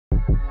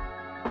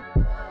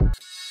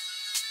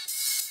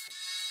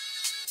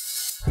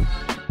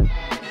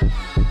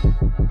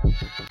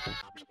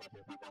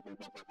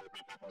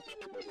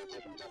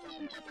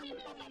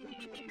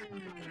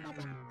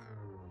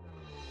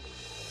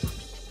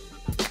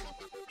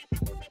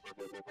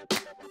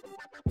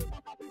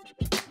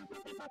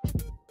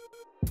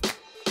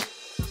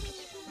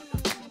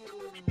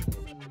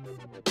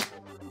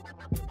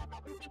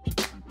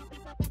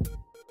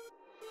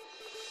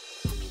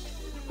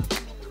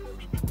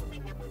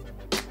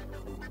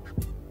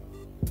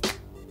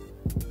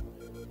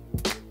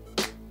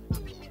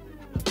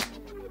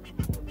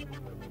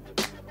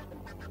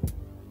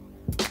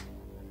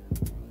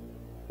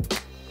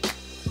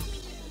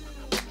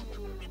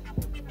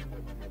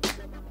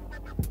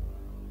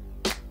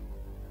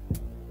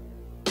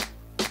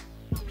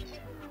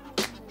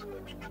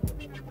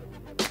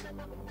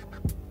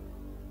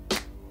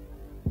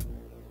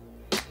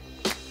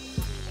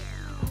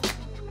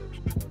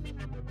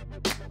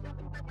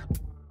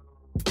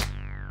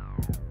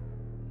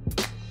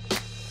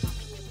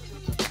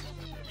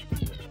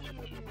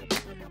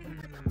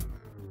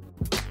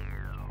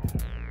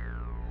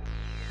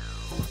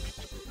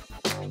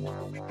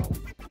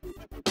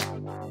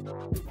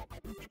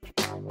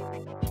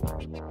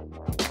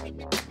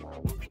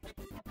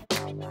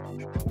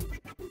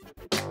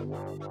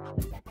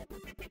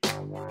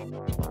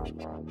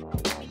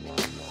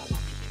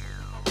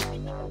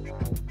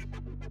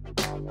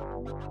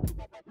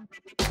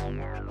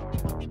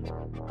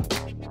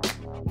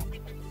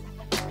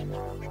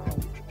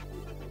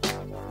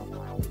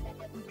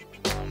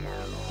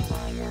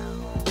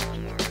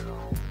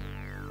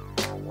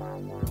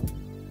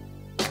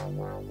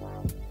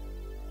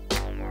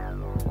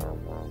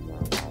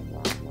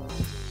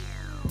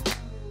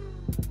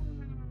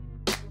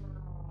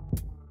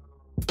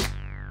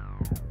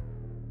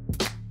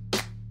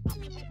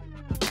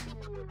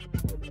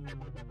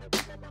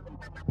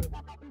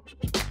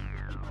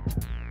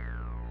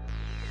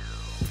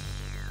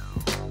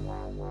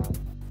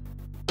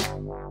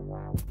Okay,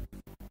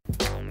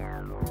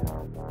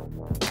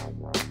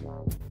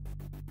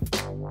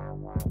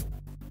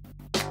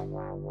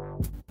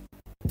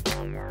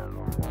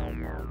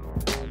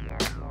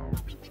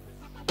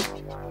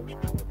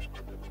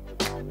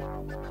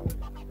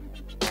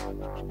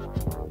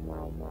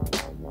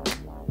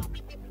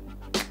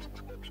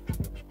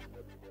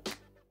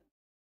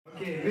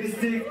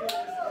 Mystik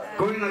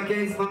going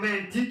against my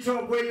man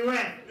Detrop. Where you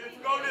at?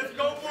 Let's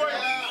go, boy.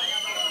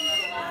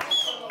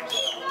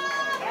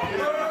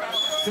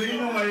 So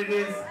you know what it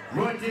is.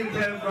 Rawdeal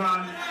Battle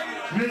Ground.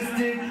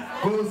 Mystik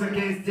goes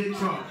against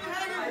Detrop.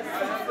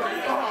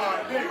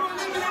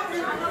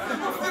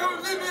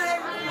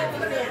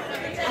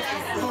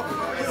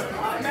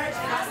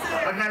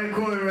 I gotta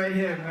call it right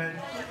here, man.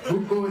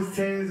 Who goes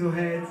tails or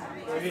heads?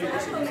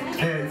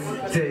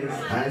 Heads, tails.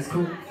 That's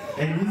cool.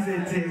 And you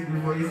said tails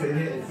before you said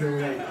heads, so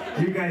like,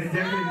 you guys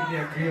definitely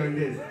agree on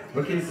this.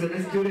 Okay, so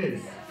let's do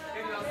this.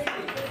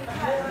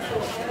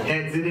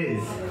 Heads it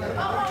is.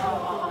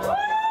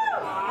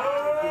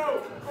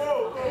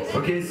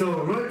 Okay, so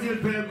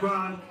Rawdeal Battle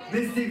Ground,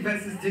 Mystik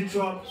versus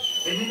Detrop,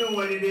 and you know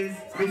what it is,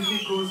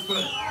 Mystik goes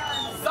first.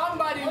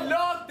 Somebody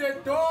lock the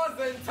doors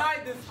and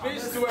tie this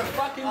bitch to a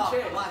fucking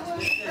chair.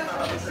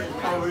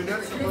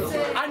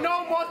 I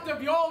know most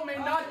of y'all may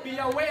not be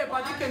aware,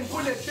 but you can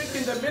pull a trick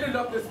in the middle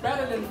of this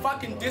battle and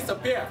fucking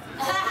disappear.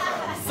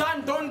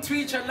 Son, don't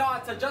preach a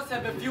lot, I just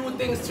have a few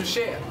things to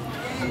share.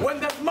 When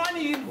there's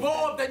money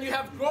involved and you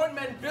have grown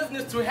man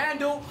business to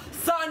handle,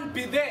 son,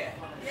 be there.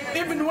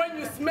 Even when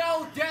you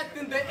smell death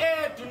in the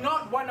air, do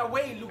not run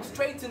away. Look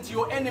straight into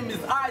your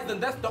enemy's eyes,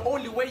 and that's the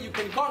only way you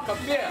can conquer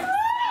fear.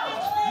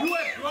 You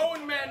a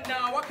grown man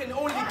now, I can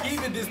only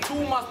give you these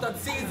 2 mustard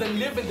seeds and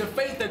live in the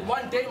faith that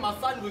one day my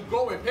son will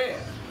grow a pair.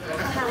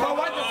 But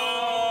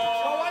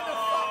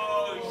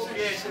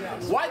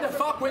why the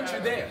fuck weren't you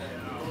there?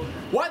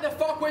 Why the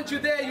fuck weren't you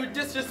there, you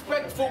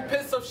disrespectful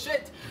piece of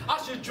shit? I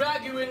should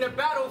drag you in the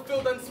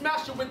battlefield and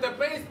smash you with a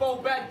baseball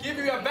bat, give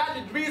you a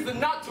valid reason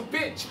not to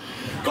pitch.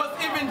 Cause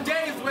even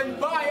days went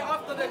by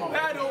after that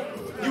battle,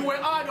 you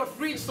were out of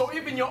reach, so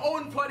even your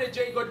own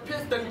protege got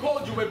pissed and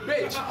called you a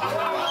bitch.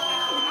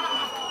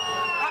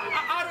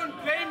 I don't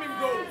blame him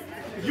though.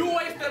 You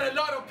wasted a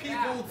lot of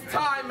people's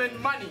time and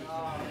money.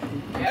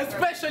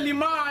 Especially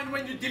mine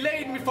when you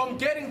delayed me from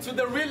getting to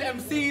the real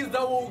MCs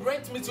that will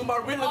rate me to my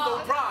real little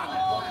prime.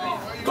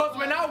 Cause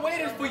when I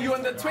waited for you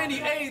on the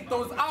 28th,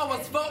 those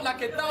hours felt like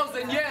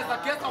 1,000 years. I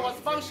guess I was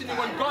functioning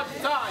on God's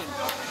time.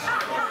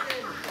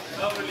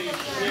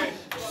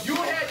 You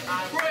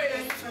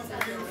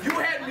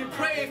had me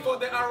pray for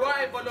the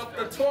arrival of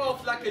the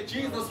 12 like a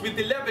Jesus with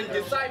 11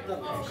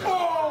 disciples.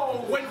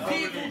 Oh, when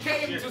people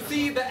came to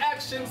see the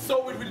action,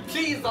 so it would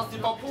please us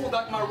if I pulled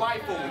out my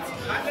rifles.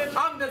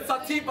 I'm the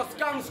Sativa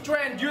scum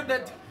strand, you're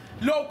that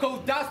local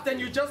dust, and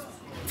you just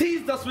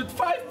teased us with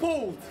 5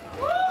 pulls.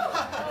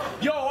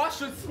 Yo, I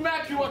should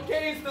smack you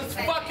against this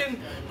fucking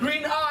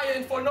green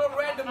iron for no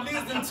random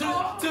reason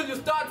till you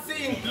start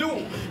seeing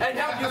blue and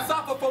have you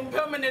suffer from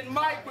permanent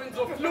migraines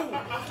or flu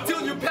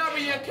till you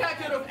parry a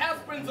packet of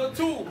aspirins or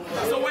 2.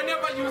 So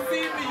whenever you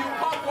see me, you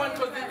pop one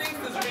because it thinks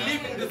it's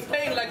relieving this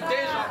pain like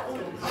deja vu.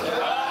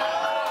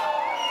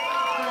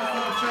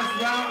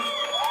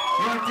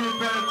 Rawdeal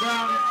Battle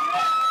Ground.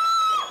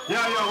 Yo,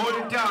 hold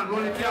it down,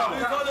 hold it down.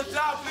 Please hold it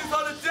down, please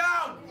hold it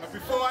down. And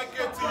before I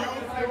get to you,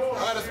 I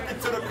gotta speak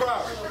to the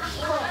crowd.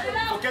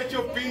 Forget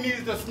your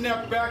beanies, the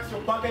snapbacks,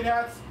 your bucket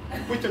hats,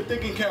 put your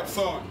thinking caps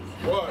on.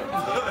 What?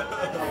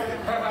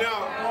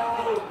 Now,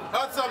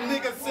 that's some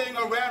niggas saying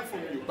I ran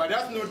from you, but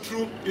that's not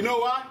true. You know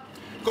why?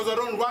 Because I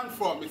don't run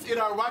from. It's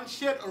either I run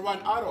shit or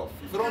run out of.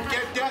 If you don't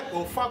get that,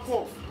 well, fuck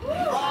off.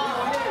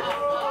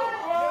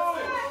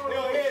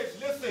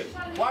 Listen,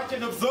 watch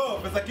and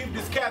observe as I give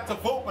this cat a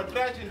vote, but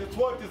trashing the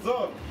what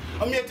deserved.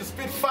 I'm here to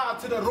spit fire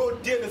till the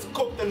road deal is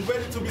cooked and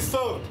ready to be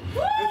served.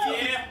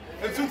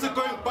 And since it's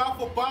going bar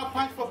for bar,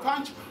 punch for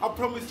punch, I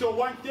promise you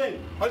one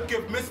thing, I'll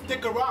give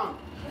Mystik around.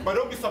 But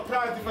don't be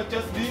surprised if I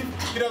just leave.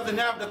 He doesn't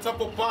have the type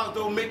of bars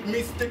that will make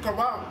me stick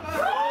around.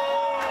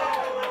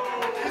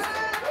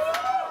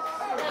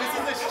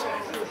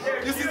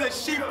 This is a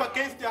sheep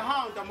against the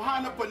hound. I'm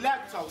high up a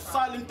laptop,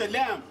 silent the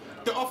lamb.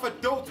 To offer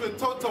dough to a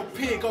total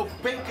pig, go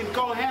bacon,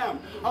 go ham.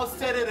 I'll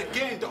say it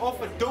again, to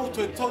offer dough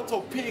to a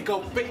total pig,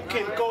 go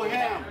bacon, go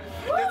ham.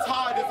 It's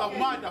hard as a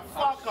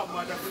motherfucker.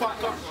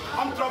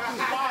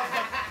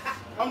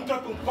 I'm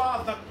dropping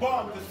bars like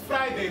bombs. It's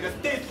Friday, the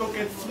stage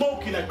looking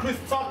smoky like Chris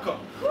Tucker.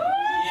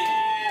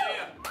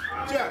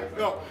 Yeah,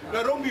 yo,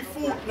 now don't be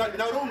fooled, now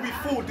don't be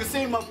fooled. This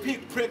ain't my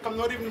peak prick, I'm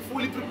not even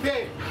fully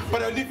prepared.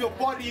 But I'll leave your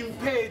body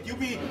impaired. You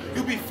be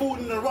fooled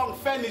in the wrong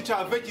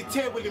furniture,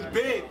 vegetable in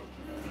bed.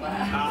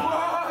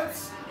 What?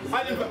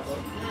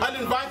 I'll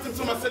invite him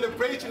to my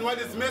celebration while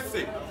he's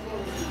missing.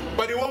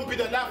 But it won't be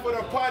the laugh of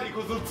the party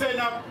because he'll turn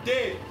up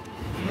dead.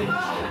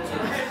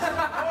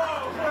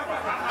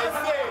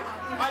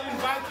 I'll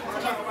invite him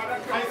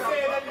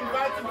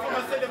to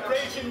my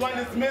celebration while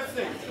he's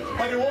missing.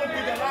 But it won't be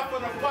the laugh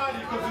of the party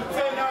because he'll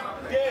turn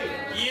up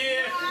dead.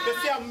 Yeah.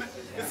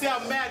 They say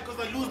I'm mad because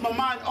I lose my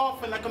mind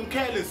often like I'm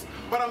careless,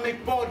 but I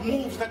make bold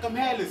moves like I'm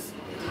hairless.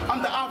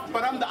 I'm the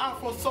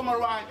Afro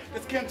samurai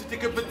that came to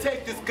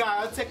take this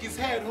guy. I'll take his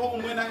head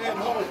home when I head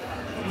home.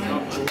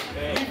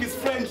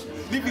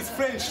 Leave his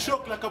friends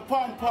shook like a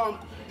pom-pom.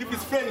 Leave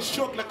his friends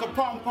shook like a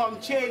pom-pom.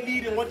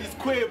 Cheerleading with his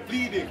queer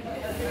bleeding.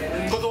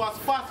 Because I was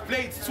fast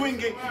blades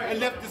swinging and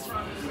left this.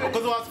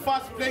 Because I was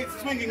fast blades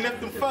swinging,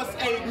 left him first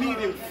aid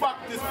meeting.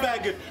 Fuck this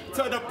faggot.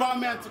 Tell the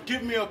barman to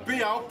give me a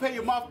beer. I'll pay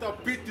him after I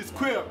beat this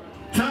queer.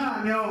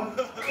 Time, yo.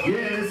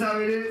 Yeah, that's how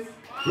it is.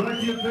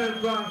 Rawdeal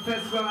Battle Ground,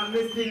 Festival,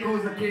 Mystik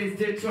goes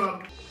against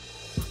Detrop.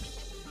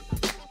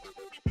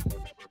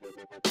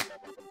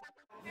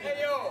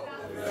 Hey yo,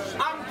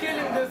 I'm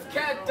killing this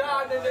cat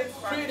down and it's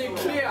pretty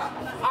clear.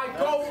 I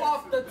go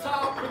off the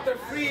top with the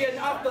free and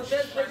after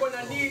this we're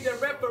gonna need a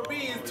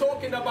referee. He's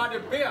talking about a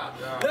beer.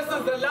 This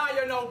is the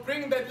lion, I'll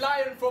bring that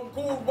lion from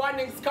Cool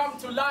Runnings, come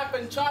to life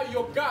and try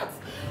your guts.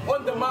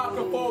 On the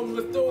microphone,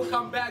 we still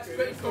come back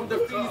straight from the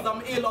freeze,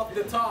 I'm ill off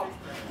the top.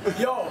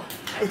 Yo,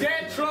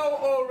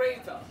 Detrop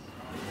orator.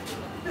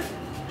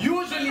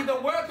 Usually the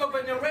work of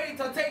a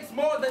narrator takes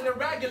more than a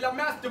regular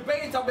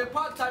masturbator, a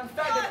part-time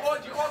faggot,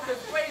 orgy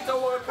orchestrator,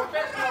 or a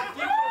professional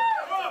keeper.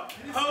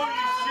 Holy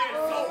shit!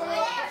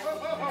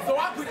 So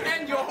I could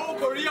end your whole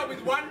career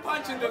with one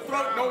punch in the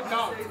throat, no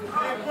doubt.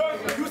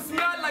 You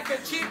smell like a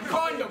cheap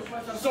condom,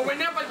 so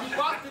whenever you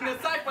bust in the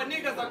cypher,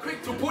 niggas are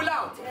quick to pull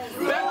out.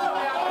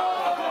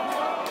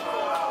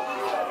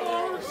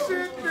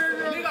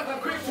 Niggas are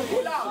quick to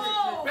pull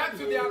out. Back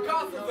to their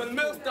castles and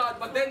milk start,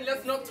 but then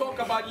let's not talk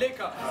about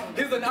liquor.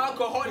 He's an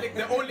alcoholic,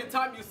 the only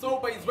time you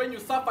sober is when you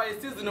suffer a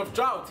season of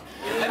drought.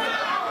 And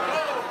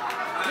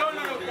no,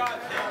 guys.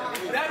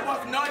 That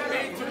was not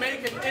made to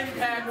make an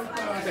impact.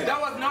 That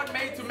was not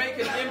made to make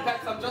an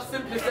impact. I'm just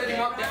simply setting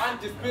up the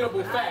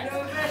undisputable facts.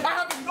 I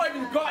haven't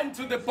even gotten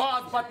to the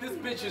bars, but this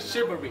bitch is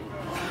shivering.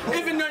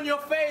 Even on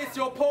your face,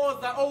 your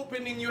pores are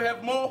opening. You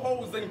have more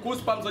holes and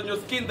goosebumps on your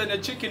skin than a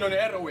chicken on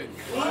heroin.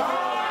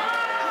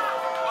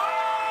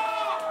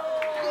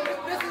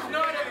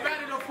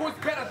 Who's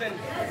better than?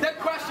 That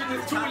question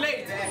is too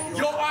late.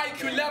 Your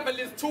IQ level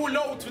is too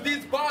low. To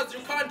these bars you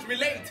can't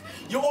relate.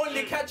 You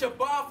only catch a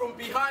bar from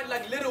behind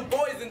like little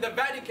boys in the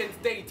Vatican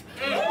State.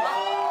 I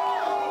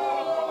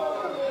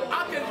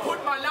can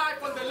put my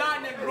life on the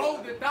line and roll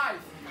the dice.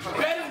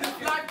 Bet in this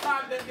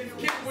lifetime that this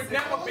kid would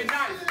never be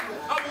nice.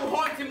 I will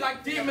haunt him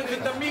like demons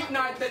in the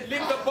midnight that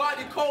leave the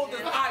body cold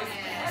as ice.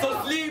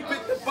 So sleep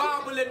with the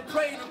Bible and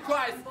pray to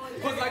Christ.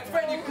 Cause like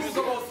Freddy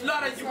Krueger will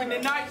slaughter you in a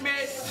nightmare.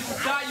 You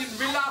die in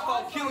real life,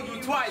 I'll kill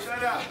you twice.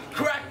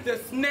 Crack the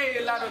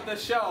snail out of the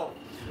shell.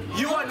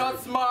 You are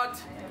not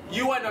smart.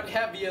 You are not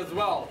heavy as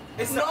well.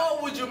 Nor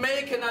would you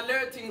make an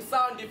alerting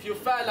sound if you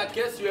fell. I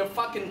guess you're a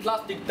fucking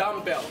plastic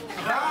dumbbell.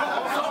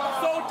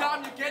 So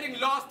dumb you're getting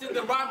lost in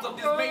the rhymes of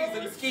these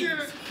amazing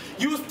schemes.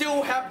 You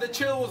still have the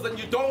chills and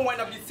you don't want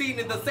to be seen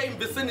in the same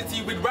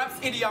vicinity with Raps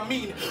Idi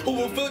Amin, who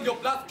will fill your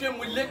bloodstream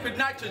with liquid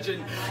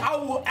nitrogen. I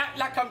will act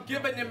like I'm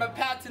giving him a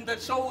pat in the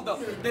shoulder,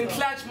 then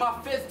clench my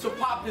fist to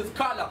pop his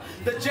collar.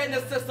 The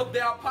genesis of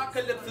the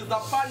apocalypse is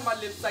upon my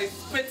lips. I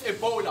spit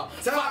Ebola.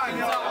 Fucking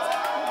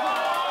time.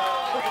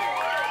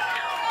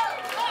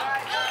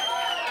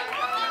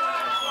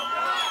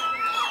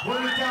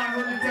 One time,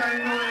 you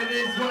know what it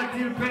is,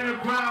 Rawdeal Battle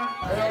Ground.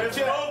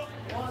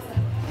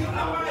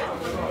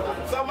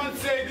 Someone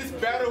said this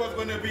battle was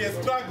going to be a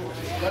struggle,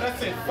 but I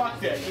said fuck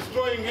that.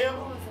 Destroying him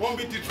won't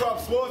be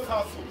Detrop's worst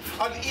hustle.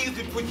 I'll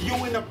easily put you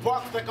in a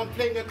box like I'm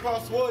playing a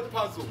crossword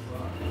puzzle.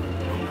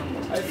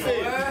 I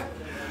said,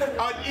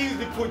 I'll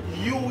easily put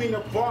you in a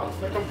box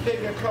like I'm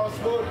playing a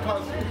crossword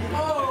puzzle.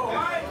 Oh,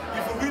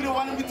 if you really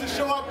wanted me to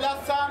show up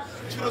last time,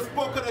 you should have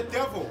spoken of the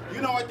devil.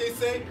 You know what they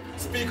say?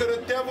 Speak of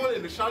the devil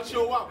and it shall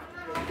show up.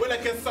 Well, I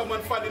guess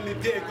someone finally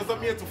did, because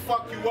I'm here to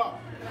fuck you up.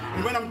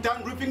 And when I'm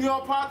done ripping you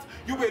apart,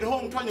 you at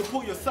home trying to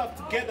pull yourself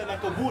together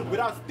like a wound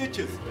without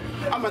stitches.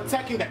 I'm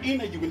attacking the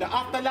inner you. In the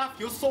afterlife,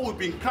 your soul will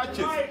be in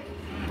crutches.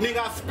 Nigga,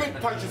 I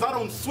spit punches, I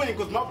don't swing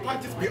because my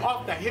punches be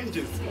off the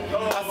hinges.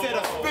 I said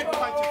I spit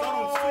punches, I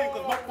don't swing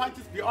because my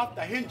punches be off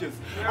the hinges.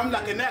 I'm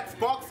like an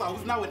ex-boxer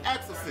who's now an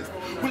exorcist.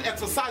 Who'll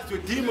exorcise your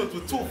demons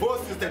with 2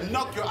 verses that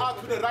knock you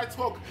out with a right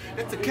hook.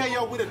 That's a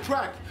KO with a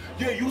track.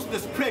 You're a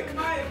useless prick.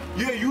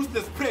 You're a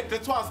useless prick.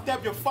 That's why I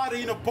stab your father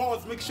in the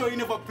balls. Make sure he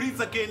never breathes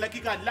again like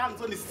he got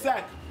lungs on his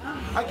sack.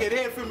 I get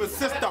head from your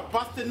sister,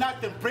 bust a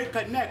nut and break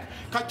her neck.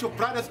 Cut your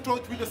brother's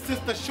throat with your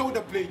sister's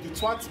shoulder blade, you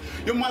twats.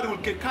 Your mother will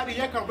get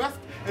cardiac arrest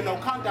and I'll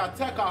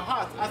counter-attack her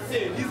heart. I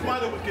say, his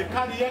mother will get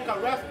cardiac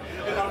arrest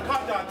and I'll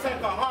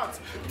counter-attack her heart.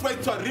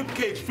 Straight to her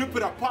ribcage, rip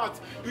it apart.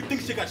 You think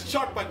she got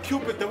shot by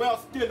Cupid the way I'll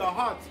steal her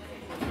heart.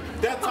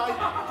 That's how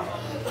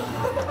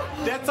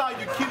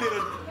you kill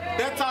it.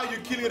 That's how you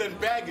kill it and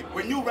bag it.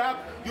 When you rap,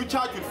 you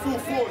charge with full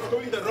force,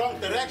 going the wrong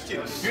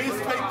direction. You ain't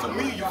straight to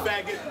me, you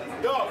faggot.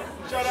 Yo,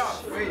 shut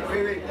up. Wait. Yo,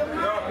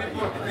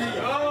 people, please.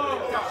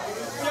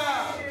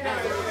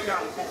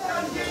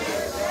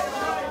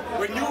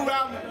 When you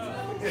rap,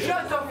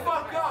 shut the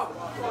fuck up.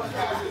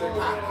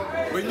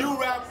 When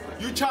you rap,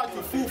 You charge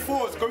with full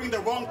force, going the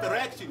wrong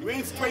direction. You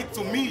ain't straight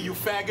to me, you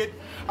faggot.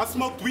 I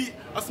smoked weed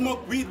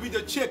with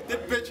a chick.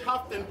 That bitch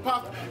huffed and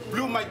puffed,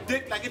 blew my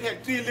dick like it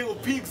had 3 little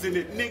pigs in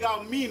it. Nigga,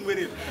 I'm mean with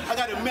it. I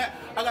got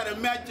a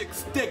magic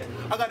stick.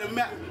 I got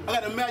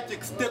a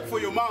magic stick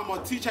for your mom.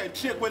 I'll teach her a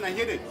trick when I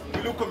hit it.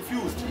 You look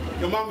confused.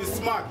 Your mom is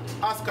smart.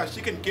 Ask her,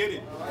 she can get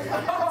it.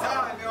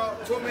 Time, yo.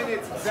 2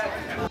 minutes,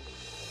 exactly.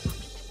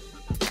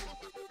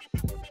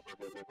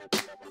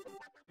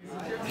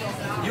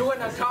 You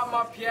wanna come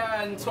up here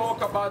and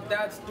talk about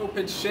that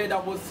stupid shit, I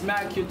will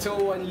smack you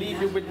too and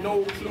leave you with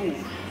no clue.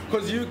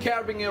 Cause you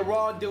carrying a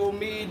Rawdeal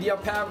media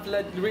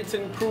pamphlet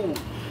written crew.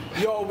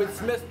 Yo, it's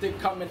Mystik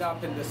coming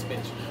up in this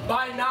bitch.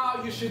 By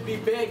now you should be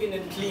begging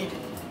and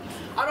pleading.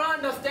 I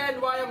don't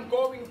understand why I'm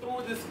going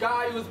through this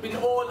guy who's been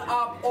all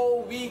up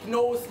all week,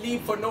 no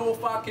sleep for no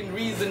fucking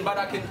reason, but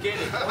I can get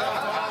it.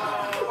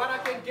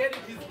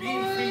 He's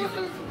been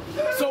freezing.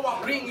 So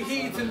I bring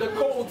heat in the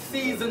cold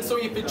season, so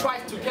if he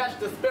tries to catch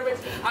the spirit,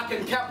 I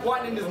can cap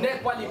one in his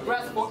neck while he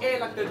grasps for air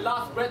like the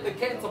last breath the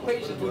cancer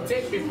patient will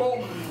take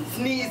before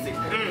sneezing.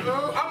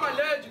 I'm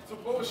allergic to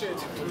bullshit.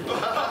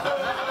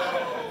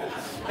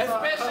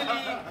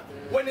 Especially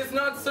when it's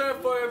not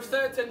served for a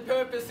certain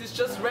purpose, it's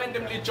just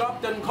randomly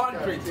dropped on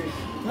concrete.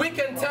 We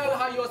can tell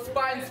how your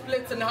spine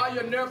splits and how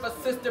your nervous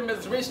system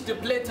is rich to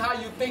split, how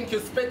you think you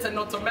spit and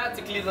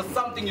automatically there's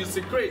something you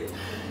secrete.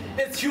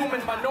 It's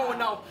human, but no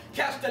now.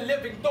 Catch the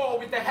living door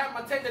with the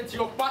hammer tendency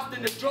of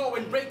busting the jaw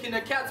and breaking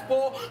a cat's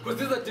paw, cause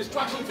this is a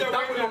distraction to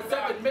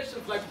 007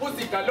 missions like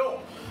pussy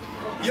galore.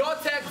 Your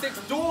tactics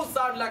do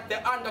sound like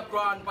the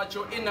underground, but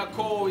your inner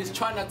core is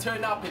trying to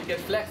turn up and get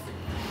flexing.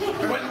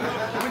 With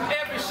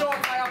every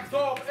shot I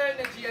absorb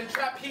energy and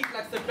trap heat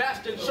like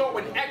Sebastian Shaw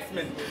and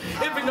X-Men.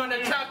 Even on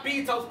a trap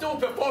beat I'll still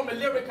perform a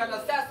lyrical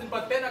assassin,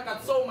 but then I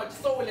got so much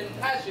soul and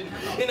passion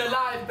in a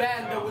live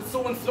band that will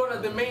soon slaughter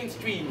the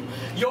mainstream.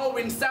 Your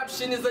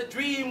inception is a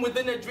dream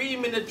within a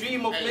dream in a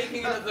dream of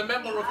making it as a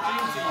member of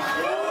Dream Team.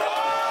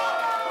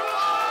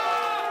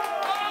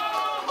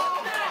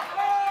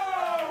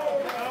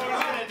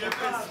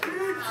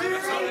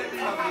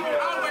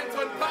 I went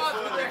on bars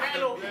with the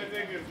hello.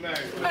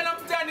 And I'm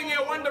standing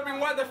here wondering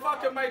what the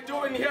fuck am I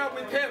doing here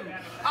with him?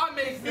 I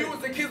make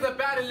music, he's a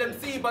battle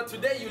MC, but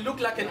today you look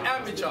like an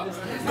amateur.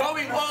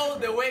 Going all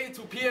the way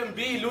to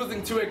PMB,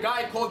 losing to a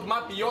guy called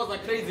Mafiosa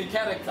Crazy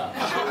Character.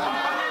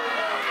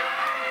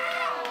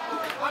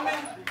 I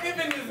mean,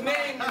 even his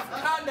name is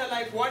kinda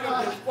like one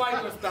of the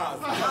Spider Stars.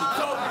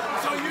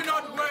 So you're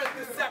not worth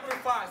the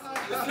sacrifice.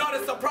 It's not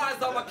a surprise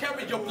how I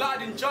carry your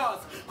blood in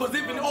jars. Cause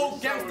even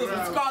old gangsters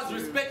with scars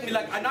respect me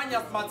like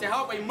Ananias Mate,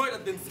 how I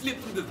murdered and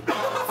slipped through this.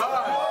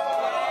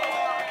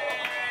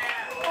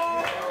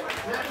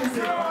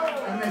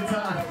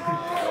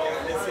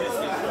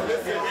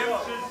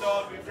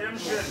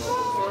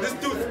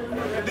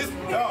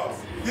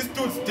 This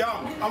dude's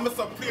dumb. I'm a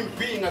supreme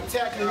being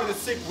attacking with a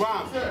sick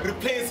rhyme,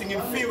 replacing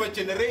inferior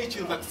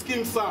generations like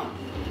Skim Sam.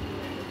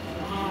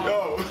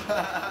 Yo.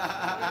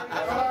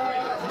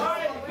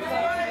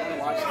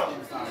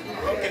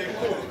 Okay,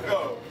 cool.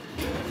 Yo.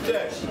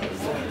 Yeah.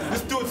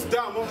 This dude's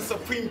dumb. I'm a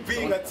supreme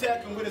being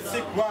attacking with a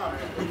sick rhyme,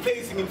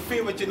 replacing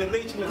inferior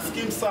generations like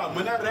Skim Sam.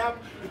 When I rap,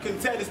 you can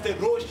tell it's the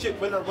raw shit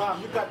when I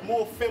rhyme. You got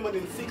more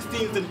feminine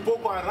 16s than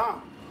Boko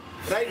Haram.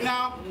 Right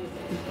now,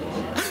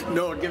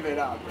 No, give it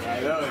up.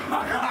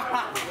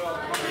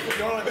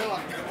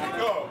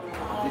 no.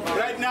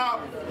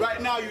 Right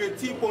now you're a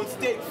T-bone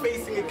steak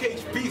facing a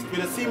caged beast.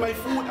 When I see my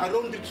food, I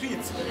don't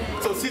retreat.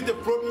 So since they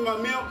brought me my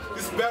meal,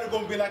 this battle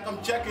gonna be like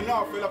I'm checking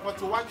off. You're about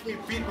to watch me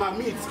beat my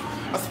meats.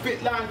 I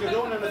spit lines you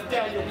don't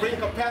understand. Your brain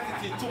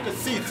capacity took a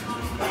seat.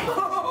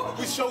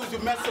 Which shows you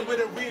messing with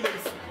a real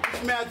MC.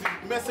 Which means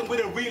you messing with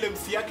a real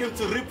MC. I came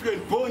to rip you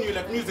and burn you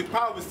like music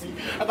piracy.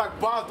 I got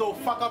bars that'll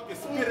fuck up your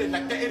spirit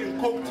like they're eating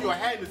coke to your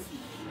Hennessy.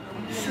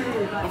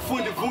 I'm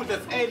Fundi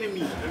Vunda's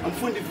enemy. I'm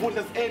Fundi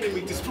Vunda's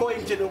enemy,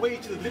 destroying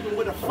generations, living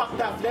with a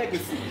fucked up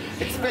legacy.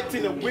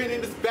 Expecting a win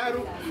in this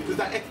battle is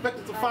like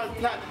expecting to find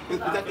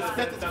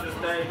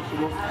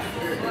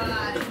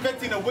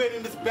expecting a win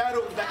in this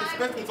battle is like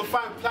expecting to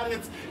find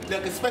planets,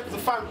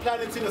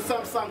 in a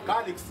Samsung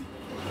galaxy.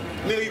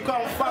 Nigga, you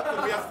can't fuck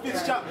with me. I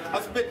spit sharp,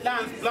 I spit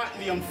lines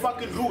bluntly, I'm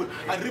fucking rude.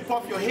 I rip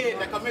off your head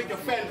like I make your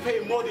fan pay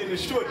more than it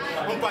should.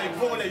 I'm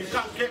bipolar, you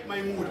can't get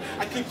my mood.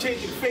 I keep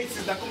changing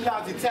faces like I'm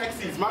lousy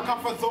taxis. My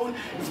comfort zone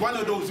is one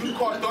of those you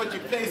call dodgy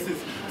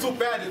places. Too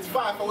bad it's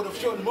 5, I would have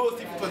shown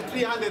most if it was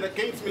 300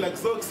 against me like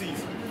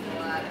Xerxes.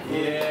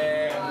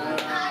 Yeah.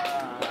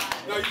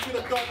 Now you should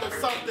have thought of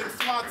something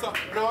smarter.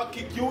 Now I'll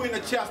kick you in the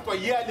chest by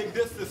yelling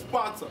this is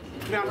Sparta.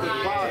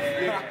 300 bars,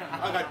 nigga.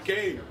 I got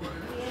game.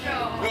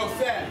 No,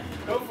 Sam,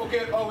 don't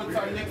forget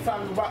overtime next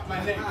time you rap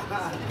my name.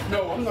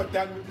 No, I'm not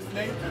done with this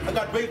name. I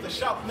got razor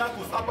sharp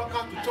knuckles,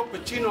 uppercut to chop a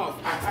chin off.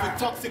 The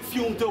toxic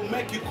fume don't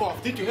make you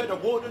cough. Did you hear the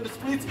word on the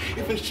streets?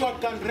 Even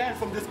shotgun ran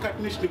from this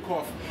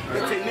Kalashnikov.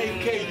 It's an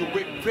AK, you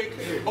whip prick.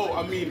 Oh,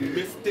 I mean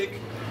Mystik.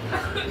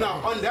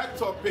 Now, on that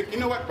topic, you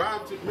know what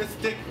rhymes with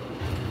Mystik?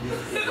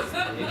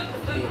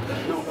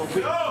 No, a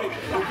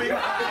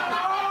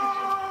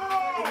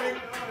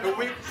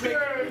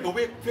A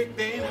weak pick,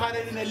 they ain't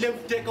harder than a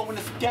limp dick. I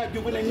wanna stab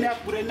you in the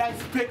neck with a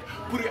nice pick.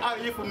 Put it out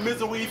of here for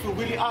misery if you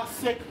really are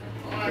sick.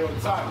 Time,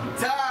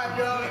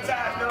 yo.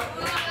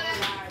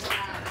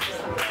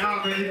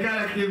 No, man, you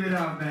gotta give it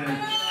up,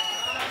 man.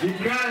 You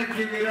gotta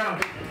give it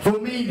up. For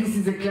me, this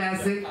is a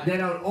classic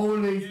that I'll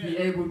always be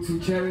able to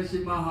cherish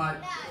in my heart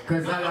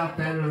because I love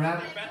battle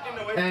rap.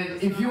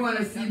 And if you want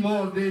to see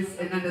more of this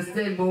and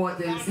understand more what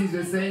the MCs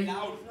were saying,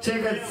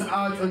 check us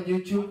out on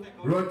YouTube,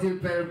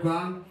 Rawdeal Battle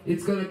Ground.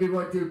 It's gonna be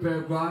Rawdeal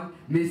Battle Ground,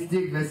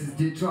 Mystik versus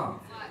Detrop.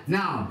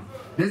 Now,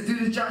 let's do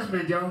the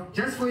judgment, yo.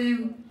 Just for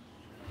you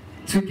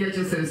to get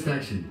your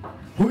satisfaction.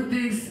 Who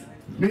thinks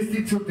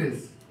Mystik took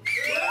this?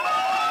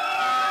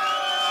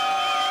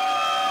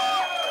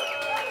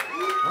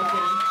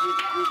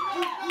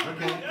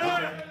 Okay.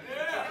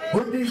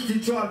 Who thinks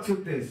Detrop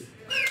took this?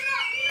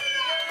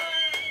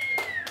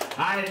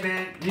 Alright,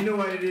 man, you know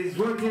what it is.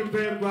 Rawdeal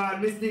Battle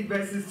Ground, Mystik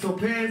versus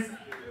Topaz.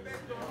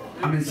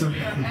 I mean, sorry.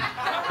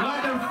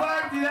 What the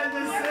fuck did I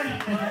just say?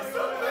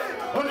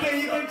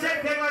 Okay, you can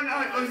check that one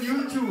out on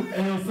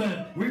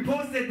YouTube. We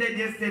posted that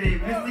yesterday.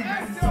 Mystik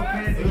versus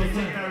Topaz. You can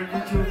check it out on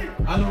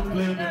YouTube. I don't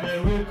blame you,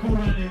 man. We're cool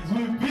runnings.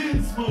 We've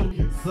been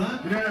smoking, son.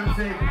 You know what I'm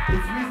saying?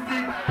 It's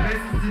Mystik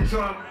versus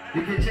Detrop.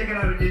 You can check it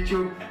out on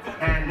YouTube,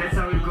 and that's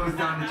how it goes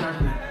down the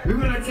judgment. We're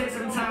gonna take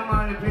some time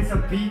out and play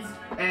some beats,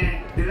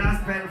 and the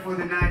last battle for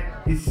the night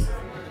is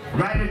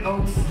Ryden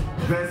Oaks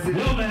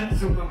versus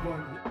Super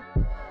Bowl.